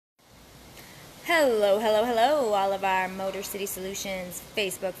Hello, hello, hello, all of our Motor City Solutions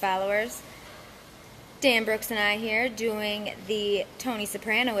Facebook followers. Dan Brooks and I here doing the Tony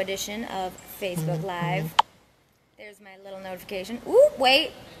Soprano edition of Facebook Live. There's my little notification. Ooh,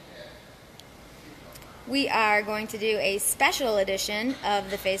 wait. We are going to do a special edition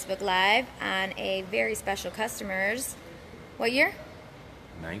of the Facebook Live on a very special customer's, what year?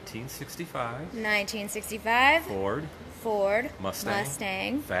 1965. 1965. Ford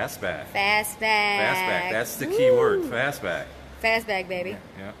Mustang. Fastback. Fastback. That's the key word. Fastback. Fastback, baby.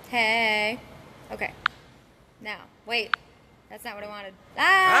 Yeah. Hey. Okay. Now, wait. That's not what I wanted.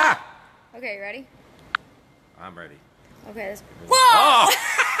 Ah! Okay, you ready? I'm ready. Okay, this. Whoa! Oh!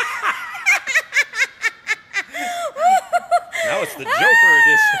 Now it's the Joker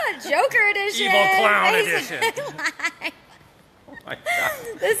edition. Joker edition. Evil Clown edition. Oh my God.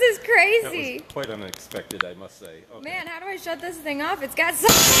 This is crazy. That was quite unexpected, I must say. Okay. Man, how do I shut this thing off? It's got so.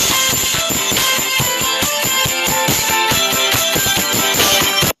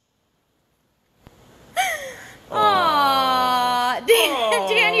 Aww.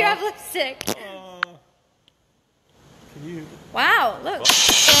 Dan, you have lipstick. Can you? Wow, look. Baby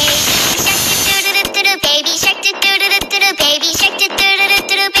shark, baby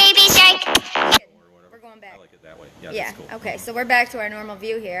shark, baby shark. We're going back. I like it that way. Yeah, Yeah. that's cool. Okay, so we're back to our normal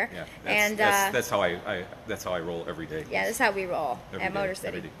view here. Yeah, and that's how I roll every day. yeah, this is how we roll Every at day, Motor City.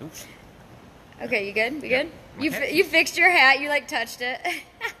 every day. Oops. Okay, you good? You good? My You hat. you fixed your hat. You like touched it.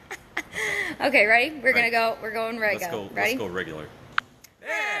 Okay, ready? We're gonna Right. go. We're going right. Let's go. Ready? Let's go regular.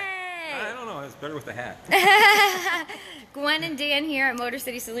 Hey! I don't know. It's better with the hat. Gwen and Dan here at Motor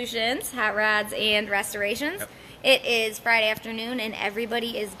City Solutions, Hot Rods and Restorations. Yep. It is Friday afternoon and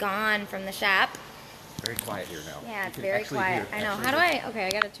everybody is gone from the shop. Very quiet here now. Yeah, You it's can very actually quiet. hear- I know. actually How do hear- I? Okay, I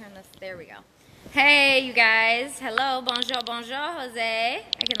gotta turn this. There we go. Hey, you guys. Hello. Bonjour, bonjour, Jose.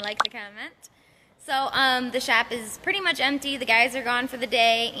 I can like the comment. So, the shop is pretty much empty. The guys are gone for the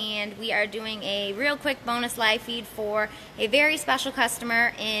day, and we are doing a real quick bonus live feed for a very special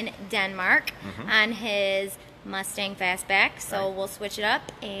customer in Denmark on his Mustang Fastback. So Right. we'll switch it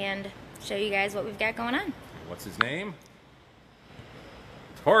up and show you guys what we've got going on. What's his name?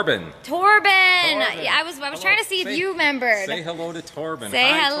 Torben. Torben! Torben. Yeah, I was Hello. trying to see if Say- you remembered. Say hello to Torben. Say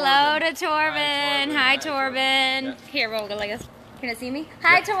Hi, hello Torben. to Torben. Hi, Torben. Yeah. Here, we'll go like this. Can it see me?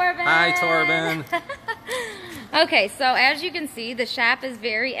 Hi, Yeah. Torben. Hi, Torben. Okay, so as you can see, the shop is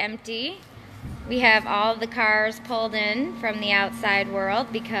very empty. We have all the cars pulled in from the outside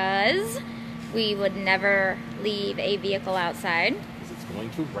world because we would never leave a vehicle outside Because it's going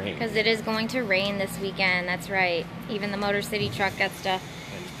to rain. because it is going to rain this weekend. That's right. Even the Motor City truck gets to. And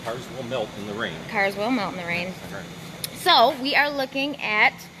cars will melt in the rain. Cars will melt in the rain. All right. So we are looking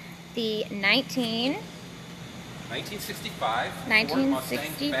at the 1965.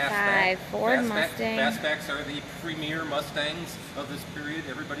 1965 Ford Mustang. Fastbacks are the premier Mustangs of this period.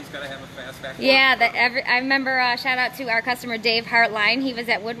 Everybody's got to have a fastback. Yeah, I remember. Shout out to our customer Dave Hartline. He was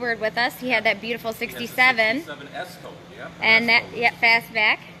at Woodward with us. He had that beautiful '67, 67 S code. Yeah. and that S-code.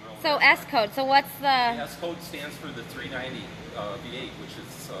 Fastback. So S code. So what's The the? S code stands for the 390 V8, which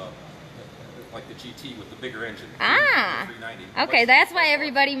is like the GT with the bigger engine. Ah. The 390. Okay, that's why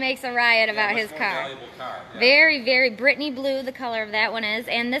everybody makes a riot about much his more car. valuable car. Yeah. Very, very Brittany blue. The color of that one is,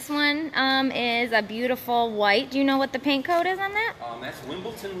 and this one is a beautiful white. Do you know what the paint code is on that? That's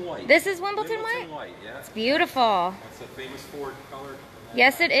Wimbledon white. This is Wimbledon white? Wimbledon white, yeah. Beautiful. That's a famous Ford color.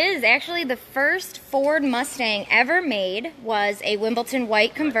 Yes, it is. Actually, the first Ford Mustang ever made was a Wimbledon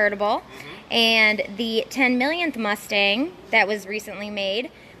white convertible, and the 10 millionth Mustang that was recently made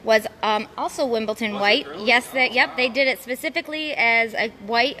was also Wimbledon Was it white. really? Yes, Oh, yep, wow. they did it specifically as a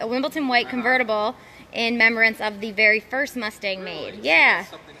Wimbledon white convertible in remembrance of the very first Mustang Really? made. Yeah. That's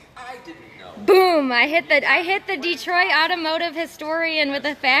something I didn't know. Boom! I hit the Detroit automotive historian with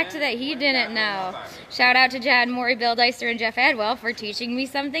the fact that he didn't know. Shout out to John Morey, Bill Deister, and Jeff Adwell for teaching me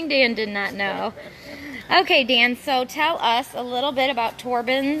something Dan did not know. Okay, Dan. So tell us a little bit about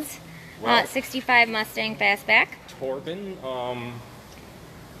Torben's Well- 65 Mustang Fastback. Torben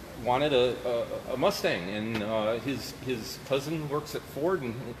wanted a Mustang, and his cousin works at Ford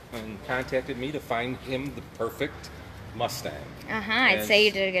and contacted me to find him the perfect Mustang. I'd And say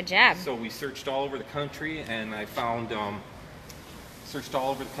you did a good job. So we searched all over the country, and I found a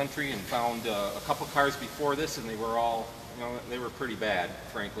couple cars before this, and they were all, they were pretty bad,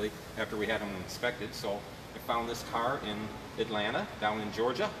 frankly, after we had them inspected. So I found this car in Atlanta, down in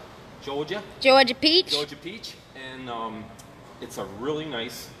Georgia Georgia Peach. Peach, and it's a really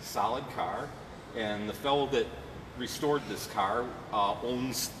nice, solid car. And the fellow that restored this car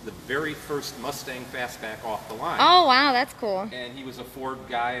owns the very first Mustang Fastback off the line. Oh, wow, that's cool. And he was a Ford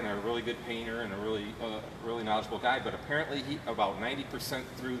guy and a really good painter and a really knowledgeable guy. But apparently, about 90%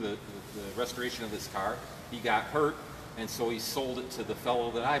 through the restoration of this car, he got hurt, and so he sold it to the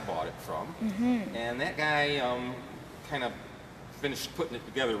fellow that I bought it from. And that guy kind of finished putting it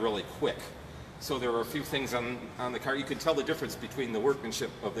together really quick. So there were a few things on the car. You could tell the difference between the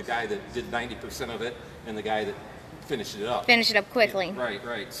workmanship of the guy that did 90% of it and the guy that finished it up. Finish it up quickly. Right,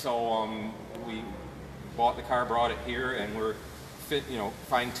 right. So we bought the car, brought it here, and we're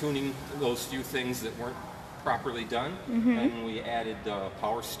fine-tuning those few things that weren't properly done. And we added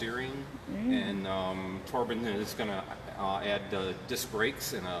power steering, and Torben is going to add disc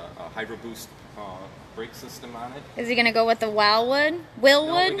brakes and a Hydro Boost brake system on it. Is he going to go with the Willwood?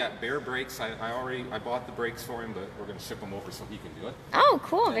 No, we got bare brakes. I bought the brakes for him, but we're going to ship them over so he can do it. Oh,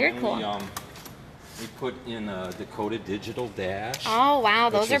 cool. And Very then cool. We put in a Dakota Digital Dash. Oh,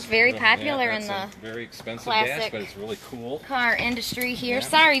 wow. Those which are is very popular in that's the a very expensive classic dash, but it's really cool. car industry here. Yeah.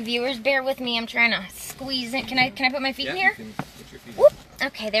 Sorry, viewers. Bear with me. I'm trying to squeeze it. Can I put my feet in Yeah, here? you can put your feet in. Whoop.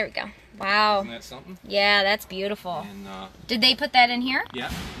 Okay, there we go. Wow. Isn't that something? Yeah, that's beautiful. And Did they put that in here? yeah,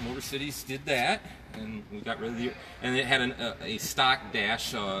 Motor Cities did that, and we got rid of and it had a stock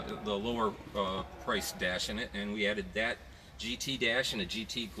dash, the lower price dash in it, and we added that GT dash and a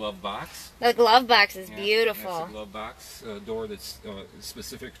GT glove box. The glove box is Yeah, beautiful. That's a glove box door that's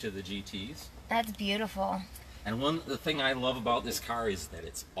specific to the GTs. That's beautiful. And the thing I love about this car is that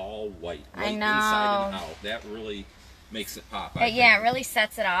it's all white. I White know. inside and out. That really makes it pop. I Yeah, it think, really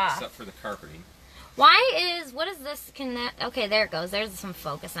sets it off. except for the carpeting. What is this, okay, there it goes. There's some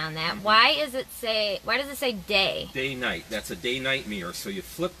focus on that. Why does it say day? Day-night. That's a day-night mirror. So you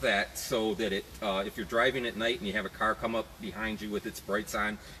flip that so that it, if you're driving at night and you have a car come up behind you with its brights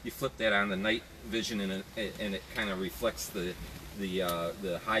on, you flip that on the night vision and it kind of reflects the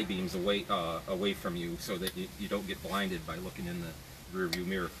high beams away from you so that you don't get blinded by looking in the rear view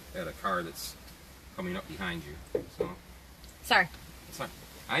mirror at a car that's coming up behind you. So Sorry. it's not,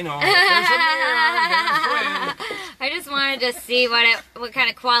 I know. There's a mirror. There's Gwen. I just wanted to see what kind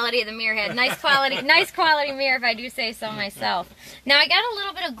of quality the mirror had. Nice quality mirror, if I do say so myself. Now I got a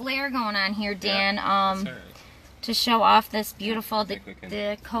little bit of glare going on here, Dan. That's all right. To show off this beautiful think we can-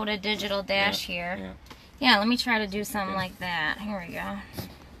 Dakota Digital Dash Yeah, here. yeah. Yeah, let me try to do something Okay. like that. Here we go.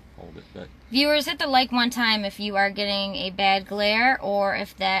 Hold it, but Viewers, hit the like one time if you are getting a bad glare or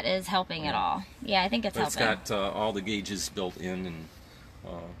if that is helping at all. Yeah, I think it's it's helping. got all the gauges built in, and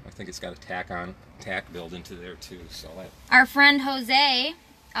I think it's got a tack built into there too. So that Our friend Jose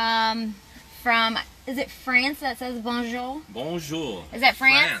from, is it France that says bonjour? bonjour. Is that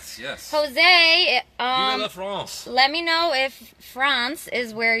France? Yes. Jose, Vive la France. let me know if France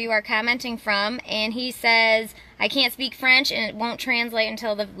is where you are commenting from. And he says, I can't speak French and it won't translate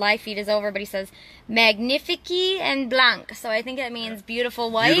until the live feed is over, but he says, magnifique and blanc. So I think that means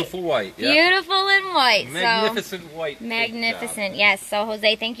beautiful white. Beautiful white. Yeah. Beautiful and white. Magnificent white. So, magnificent, yes. So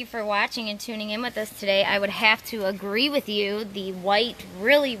Jose, thank you for watching and tuning in with us today. I would have to agree with you. The white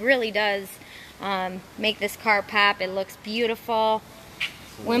really, really does make this car pop. It looks beautiful.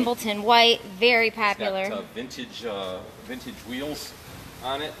 Wimbledon white, very popular. It's got vintage wheels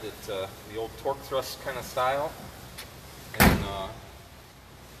on it. It's the old torque thrust kind of style. And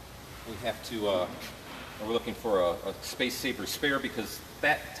we have to, we're looking for a space saver spare because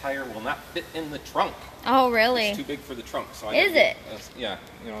that tire will not fit in the trunk. Oh, really? It's too big for the trunk. So I Is it? Yeah,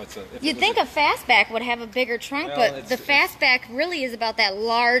 you know, it's a. You'd think a fastback would have a bigger trunk, Well, but it's- the fastback really is about that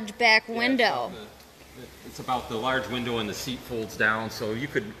large back Yeah, window. It's about the large window and the seat folds down, so you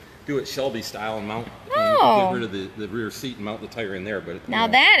could do it Shelby style and mount, Oh. get rid of the rear seat and mount the tire in there. But you Now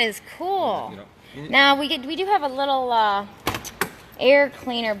know, that is cool. you know, Now we do have a little air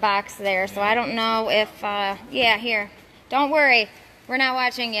cleaner box there, so I don't know if yeah, here. Don't worry. We're not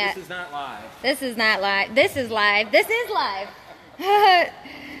watching yet. This is not live. This is not live. This is live. This is live.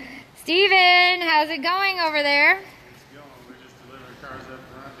 Steven, how's it going over there? We're just delivering cars up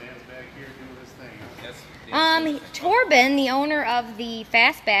front. Dan's back here doing his thing. Yes. Torben, the owner of the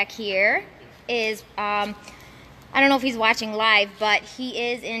Fastback here, is I don't know if he's watching live, but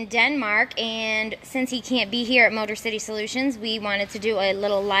he is in Denmark, and since he can't be here at Motor City Solutions, we wanted to do a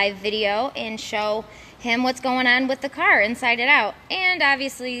little live video and show him what's going on with the car inside and out. And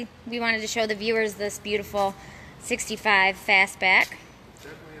obviously, we wanted to show the viewers this beautiful 65 Fastback.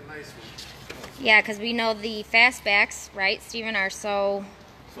 Definitely a nice one. Yeah, because we know the Fastbacks, right, Steven, are so...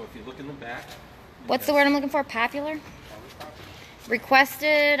 So if you look in the back. What's the word I'm looking for? Popular?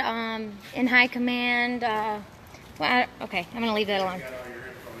 Requested, in high command, well, okay, I'm going to leave that alone. Got all your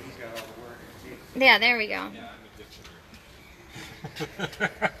info. He's got all the work. Yeah, there we go. Yeah, I'm a different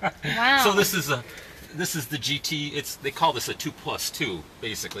Wow. So this is the GT. They call this a 2+2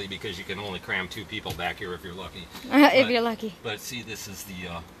 basically because you can only cram 2 people back here if you're lucky. If you're lucky. But see, this is the.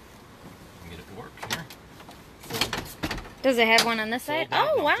 Let me get it to work here. Does it have one on this side? Fold down,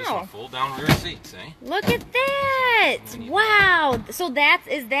 Oh, no, just wow. a fold down rear seats, eh? Look at that! Wow. So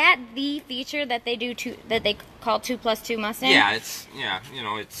is that the feature that they do that they call 2+2 Mustang? Yeah, it's.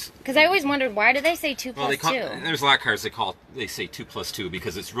 Because I always wondered, why do they say 2+2? Well, there's a lot of cars they say 2+2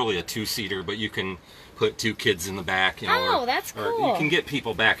 because it's really a 2-seater, but you can put 2 kids in the back. Oh, that's or cool. you can get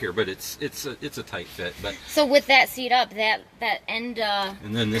people back here, but it's a tight fit. But so with that seat up, that end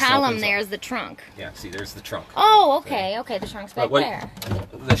and then this column opens there up. is the trunk. Yeah, see, there's the trunk. Oh, okay, okay, the trunk's back there.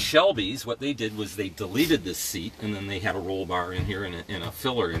 The Shelbys, what they did was they deleted this seat, and then they had a roll bar in here and a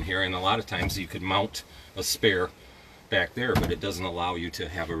filler in here, and a lot of times you could mount a spare back there, but it doesn't allow you to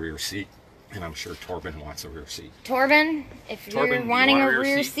have a rear seat. And I'm sure Torben wants a rear seat. Torben, if you're Torben, wanting you want a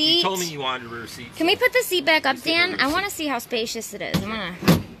rear seat, you told me you wanted a rear seat. can we put the seat back up, Let's get a Dan? rear I want to see how spacious it is.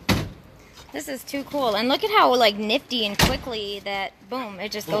 This is too cool, and look at how like nifty and quickly that boom,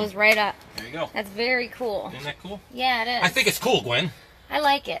 it just goes right up. There you go. That's very cool. Isn't that cool? Yeah, it is. I think it's cool, Gwen. I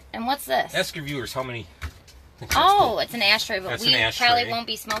like it. And what's this? Ask your viewers how many. think that's Oh, cool. it's an ashtray, but That's we an ashtray. probably won't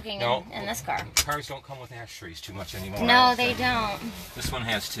be smoking No. in this car. Cars don't come with ashtrays too much anymore. I No, don't they think. don't. This one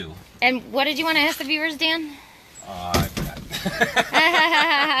has 2. And what did you want to ask the viewers, Dan? I forgot.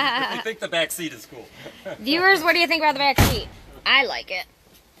 I think the back seat is cool. Viewers, what do you think about the back seat? I like it.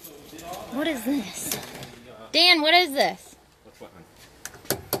 What is this? Dan, what is this? What's what,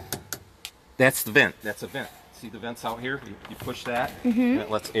 hon? That's the vent. That's a vent. See the vents out here? You push that, and it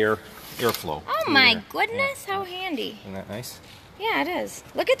lets airflow. Oh through my there. goodness, how handy. Isn't that nice? Yeah, it is.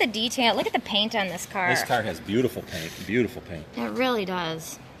 Look at the detail. Look at the paint on this car. This car has beautiful paint. Beautiful paint. It really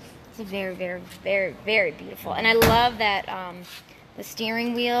does. It's very, very, very, very beautiful. And I love that the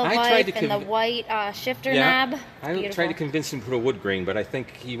steering wheel I tried wipe to and the conv- white shifter knob. I Beautiful. tried to convince him to put a wood grain, but I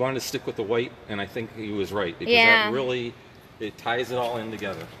think he wanted to stick with the white, and I think he was right because Yeah. that really it ties it all in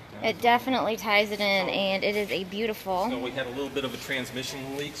together. It definitely ties it in, and it is a beautiful. So we had a little bit of a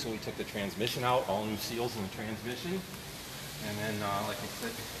transmission leak, so we took the transmission out, all new seals in the transmission, and then, like I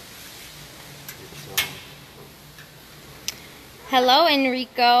said, it's, Hello,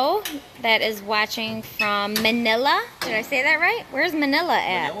 Enrico, that is watching from Manila. Did I say that right? Where's Manila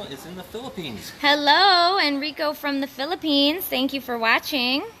at? Manila is in the Philippines. Hello, Enrico from the Philippines. Thank you for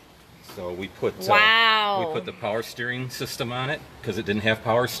watching. So we put Wow. we put the power steering system on it because it didn't have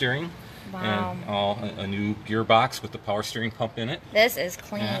power steering. Wow. And a new gearbox with the power steering pump in it. This is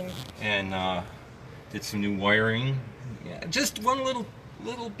clean. And did some new wiring. Yeah, just one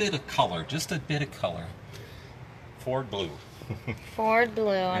little bit of color, just a bit of color. Ford blue. Ford blue,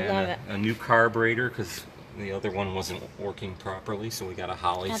 I And love it. a new carburetor because the other one wasn't working properly, so we got a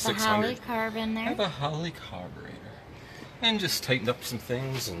Holly Got the 600. Holly carb in I have there. a Holly carburetor. And just tightened up some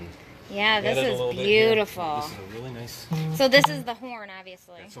things and Yeah, this added a is little bit here. beautiful. This is a really nice. So this is the horn,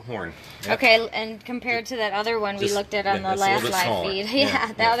 obviously. It's a horn. Yep. Okay, and compared to that other one we Just- looked at on yeah, the it's a little last bit live smaller. feed. Yeah, Yeah,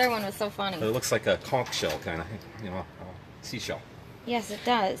 the yeah. other one was so funny. It looks like a conch shell kind of, seashell. Yes, it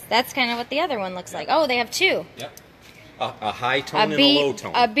does. That's kind of what the other one looks like. Oh, they have two. Yep. A high A tone and a low beep,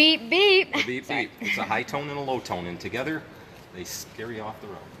 tone. a beep, beep. A beep beep. It's a high tone and a low tone, and together they scare you off the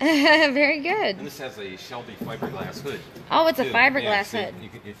road. Very And good. this has a Shelby fiberglass hood. Oh, it's a too. fiberglass Yeah, see, hood.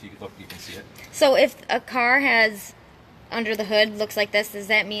 if you look, you can see it. So if a car has under the hood looks like this, does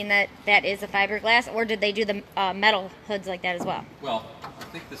that mean that that is a fiberglass, or did they do the metal hoods like that as well? Well, I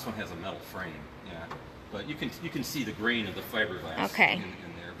think this one has a metal frame. Yeah, but you can see the grain of the fiberglass. Okay. In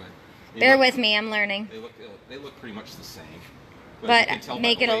there, but they Bear look- with me, I'm learning. They look pretty much the same. But you can tell by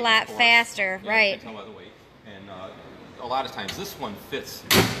make the it a weight, lot of course. faster, Yeah, right. You can tell by the weight. And a lot of times this one fits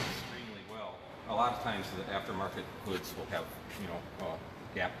extremely well. A lot of times the aftermarket hoods will have,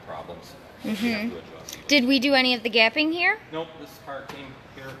 gap problems. that you have to adjust. Did we do any of the gapping here? Nope, this car came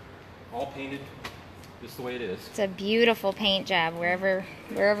here all painted just the way it is. It's a beautiful paint job wherever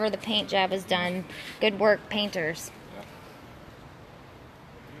the paint job is done. Good work, painters. Yeah.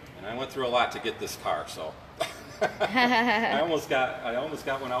 And I went through a lot to get this car, so I almost got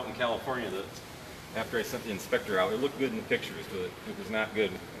one out in California that after I sent the inspector out. It looked good in the pictures, but it was not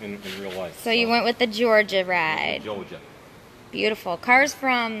good in real life. So you went with the Georgia ride. Georgia. Beautiful. Cars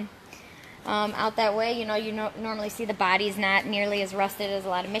from out that way, you normally see the bodies not nearly as rusted as a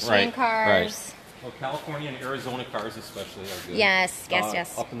lot of Michigan Right, cars. Well, California and Arizona cars especially are good. Yes,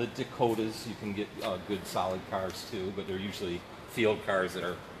 yes. Up in the Dakotas, you can get good solid cars too, but they're usually field cars that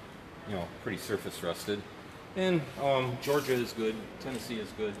are, pretty surface rusted. And Georgia is good. Tennessee is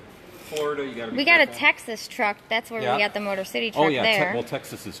good. Florida, you got to be We got a careful. Texas truck. That's where Yeah. we got the Motor City truck Oh yeah, there. well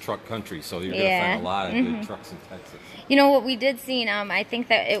Texas is truck country, so you're Yeah. gonna find a lot of good trucks in Texas. You know what we did see? I think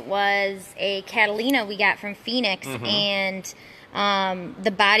that it was a Catalina we got from Phoenix, and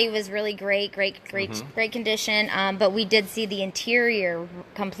the body was really great condition. But we did see the interior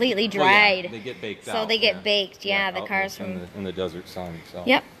completely Well, yeah, dried. they get baked out. So they get baked. Yeah, the out cars in from. in the desert sun. So.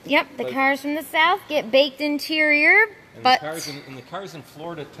 Yep. The But- cars from the south get baked interior, And but the cars in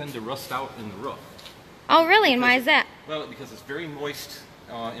Florida tend to rust out in the roof. oh really? And why is that? Well, because it's very moist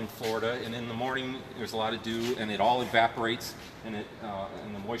in Florida, and in the morning there's a lot of dew, and it all evaporates, and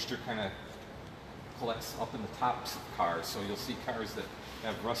and the moisture kind of collects up in the tops of cars. So you'll see cars that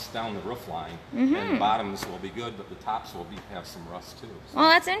have rust down the roof line, and the bottoms will be good, but the tops will have some rust too. So. Well,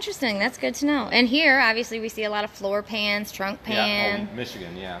 that's interesting. That's good to know. And here, obviously, we see a lot of floor pans, trunk pan. Yeah,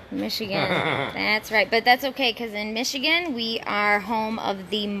 Michigan, yeah. Michigan. That's right. But that's okay, because in Michigan, we are home of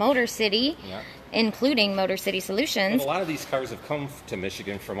the Motor City, Yeah. including Motor City But Solutions. a lot of these cars have come to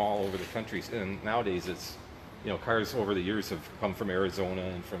Michigan from all over the country, and nowadays it's, cars over the years have come from Arizona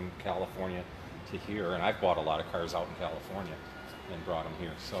and from California to here, and I've bought a lot of cars out in California and brought them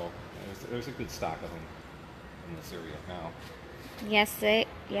here. So there's a good stock of them in this area now.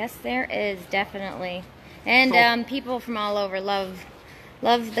 Yes, there is, definitely. And So- people from all over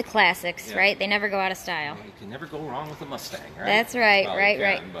love the classics, Yeah. right? They never go out of style. You can never go wrong with a Mustang, right? That's right, Well, right, you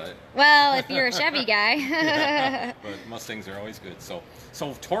right. can, But, Well, if you're a Chevy guy. but Mustangs are always good. So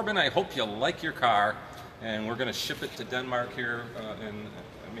Torben, I hope you like your car, and we're going to ship it to Denmark here in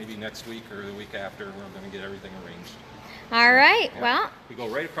maybe next week or the week after. We're going to get everything arranged. All right, Yeah. well, We go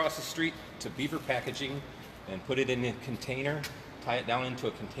right across the street to Beaver Packaging and put it in a container, tie it down into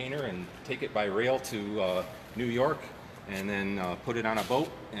a container, and take it by rail to New York, and then put it on a boat,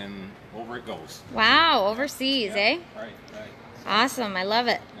 and over it goes. wow, overseas, eh? Right. Awesome, I love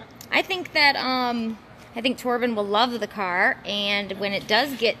it. Yeah. I think that I think Torben will love the car, and when it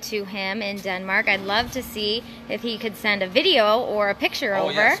does get to him in Denmark, I'd love to see if he could send a video or a picture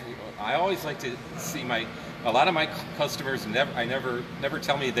over. Yes. I always like to see a lot of my customers never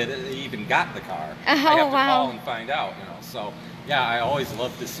tell me that they even got the car. I have to wow. call and find out, So yeah, I always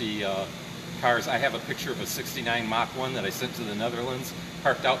love to see cars. I have a picture of a '69 Mach 1 that I sent to the Netherlands,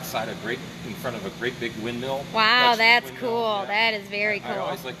 parked outside in front of a great big windmill. Wow, Dutch that's windmill, cool. yeah. That is very I cool.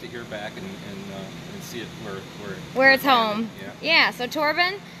 always like to hear back and see it Where it's landed. home. Yeah. So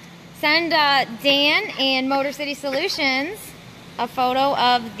Torben, send Dan and Motor City Solutions a photo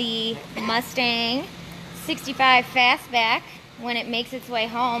of the Mustang 65 Fastback when it makes its way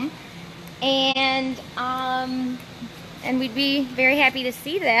home, and we'd be very happy to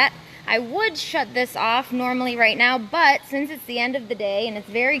see that. I would shut this off normally right now, but since it's the end of the day and it's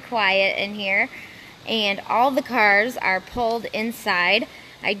very quiet in here and all the cars are pulled inside,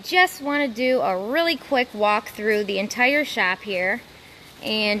 I just want to do a really quick walk through the entire shop here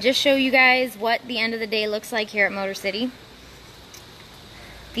and just show you guys what the end of the day looks like here at Motor City.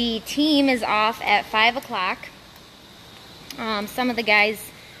 The team is off at 5 o'clock. Some of the guys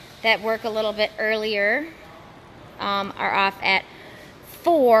that work a little bit earlier are off at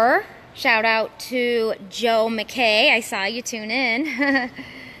 4. Shout out to Joe McKay. I saw you tune in.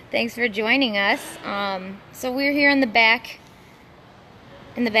 Thanks for joining us. So we're here in the back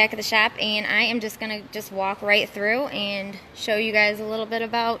of the shop, and I am just gonna walk right through and show you guys a little bit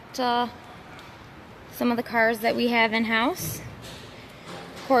about some of the cars that we have in house.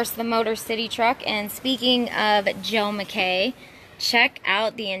 Of course, the Motor City truck. And speaking of Joe McKay, check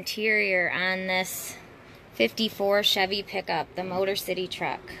out the interior on this 54 Chevy pickup, the Motor City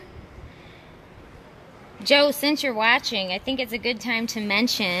truck. Joe, since you're watching, I think it's a good time to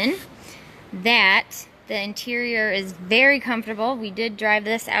mention that the interior is very comfortable. We did drive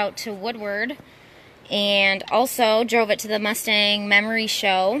this out to Woodward and also drove it to the Mustang Memory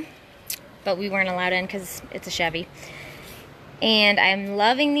Show, but we weren't allowed in because it's a Chevy. And I'm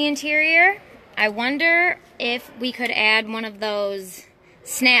loving the interior. I wonder if we could add one of those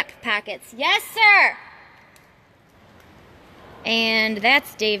snap pockets. Yes, sir! And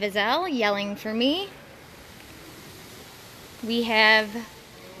that's Dave Azell yelling for me. We have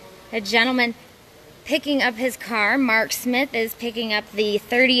a gentleman picking up his car. Mark Smith is picking up the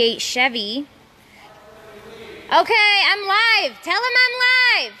 38 Chevy. Okay, I'm live. Tell him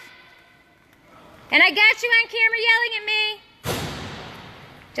I'm live. And I got you on camera yelling at me.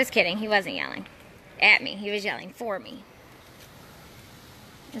 Just kidding, he wasn't yelling at me. He was yelling for me.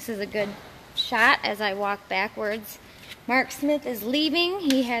 This is a good shot as I walk backwards. Mark Smith is leaving.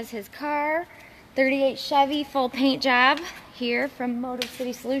 He has his car, 38 Chevy, full paint job here from Motor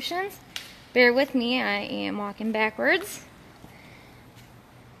City Solutions. Bear with me, I am walking backwards.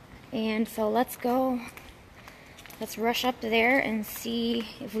 And so let's go. Let's rush up there and see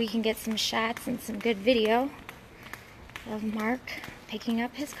if we can get some shots and some good video of Mark picking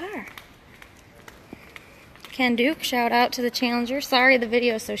up his car. Ken Duke, shout out to the Challenger. Sorry the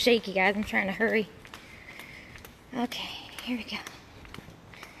video is so shaky, guys. I'm trying to hurry. Okay, here we go.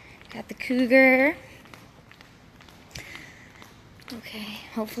 Got the Cougar. Okay,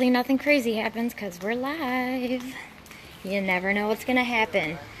 hopefully nothing crazy happens because we're live. You never know what's going to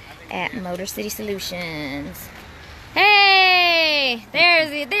happen at Motor City Solutions. Hey! There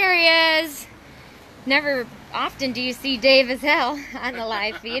he is. Never often do you see Dave Azell on the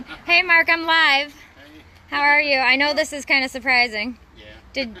live feed. Hey Mark, I'm live. How are you? I know this is kind of surprising.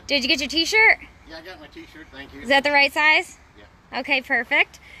 Yeah. Did you get your t-shirt? Yeah, I got my t-shirt, thank you. Is that the right size? Yeah. Okay,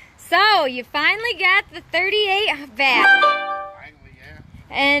 perfect. So, you finally got the 38 back. Finally, yeah.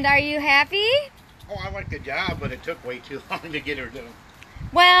 And are you happy? Oh, I like the job, but it took way too long to get her done.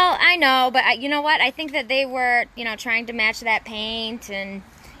 Well, I know, but you know what? I think that they were, trying to match that paint, and,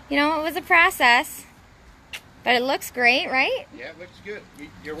 it was a process. But it looks great, right? Yeah, it looks good.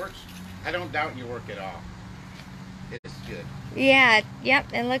 Your work's, I don't doubt your work at all. It's good. Yeah,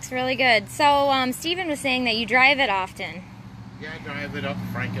 yep, it looks really good. So, Steven was saying that you drive it often. Yeah, I drive it up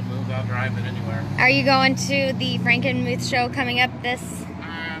Frankenmuth. I'll drive it anywhere. Are you going to the Frankenmuth show coming up this?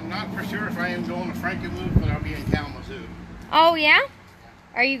 I'm not for sure if I am going to Frankenmuth, but I'll be in Kalamazoo. Oh, yeah?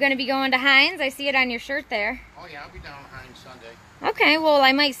 Are you going to be going to Heinz? I see it on your shirt there. Oh, yeah, I'll be down Heinz Sunday. Okay, well,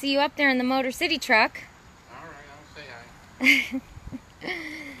 I might see you up there in the Motor City truck. All right, I'll say hi.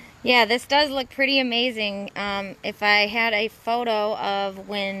 Yeah, this does look pretty amazing. If I had a photo of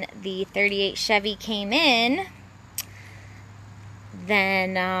when the 38 Chevy came in,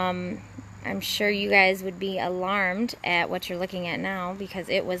 then I'm sure you guys would be alarmed at what you're looking at now because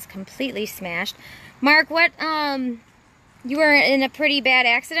it was completely smashed. Mark, you were in a pretty bad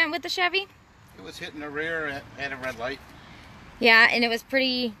accident with the Chevy? It was hitting the rear at a red light. Yeah, and it was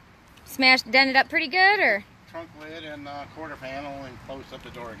pretty smashed, dented up pretty good, or? Trunk lid and quarter panel and closed up the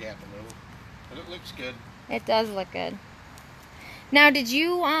door gap a little. But it looks good. It does look good. Now, did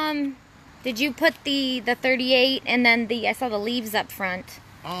you put the 38 and then I saw the leaves up front?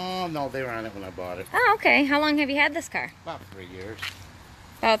 Oh, no, they were on it when I bought it. Oh, okay. How long have you had this car? About 3 years.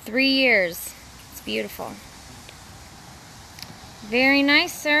 About 3 years. It's beautiful. Very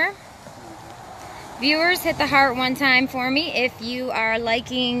nice, sir. Viewers, hit the heart one time for me if you are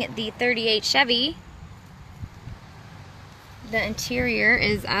liking the 38 Chevy. The interior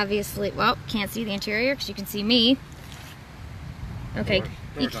is obviously, well, can't see the interior because you can see me. Okay.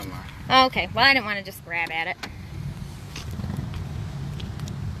 Door's unlocked. Oh, okay. Well, I didn't want to just grab at it.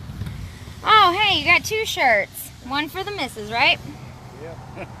 Oh, hey, you got 2 shirts. One for the missus, right?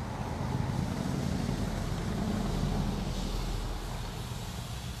 Yep.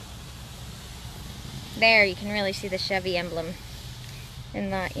 There, you can really see the Chevy emblem in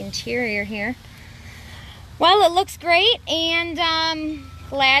the interior here. Well, it looks great, and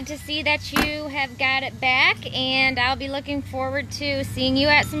glad to see that you have got it back, and I'll be looking forward to seeing you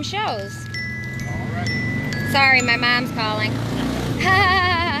at some shows. Alrighty. Sorry, my mom's calling.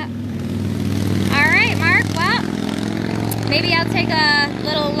 Alright, Mark, well, maybe I'll take a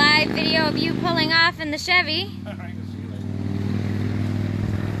little live video of you pulling off in the Chevy. Alright, we'll see you later.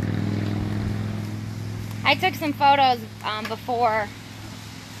 I took some photos before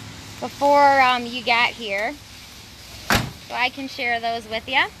you got here, so I can share those with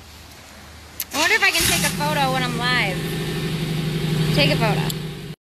you. I wonder if I can take a photo when I'm live. Take a photo.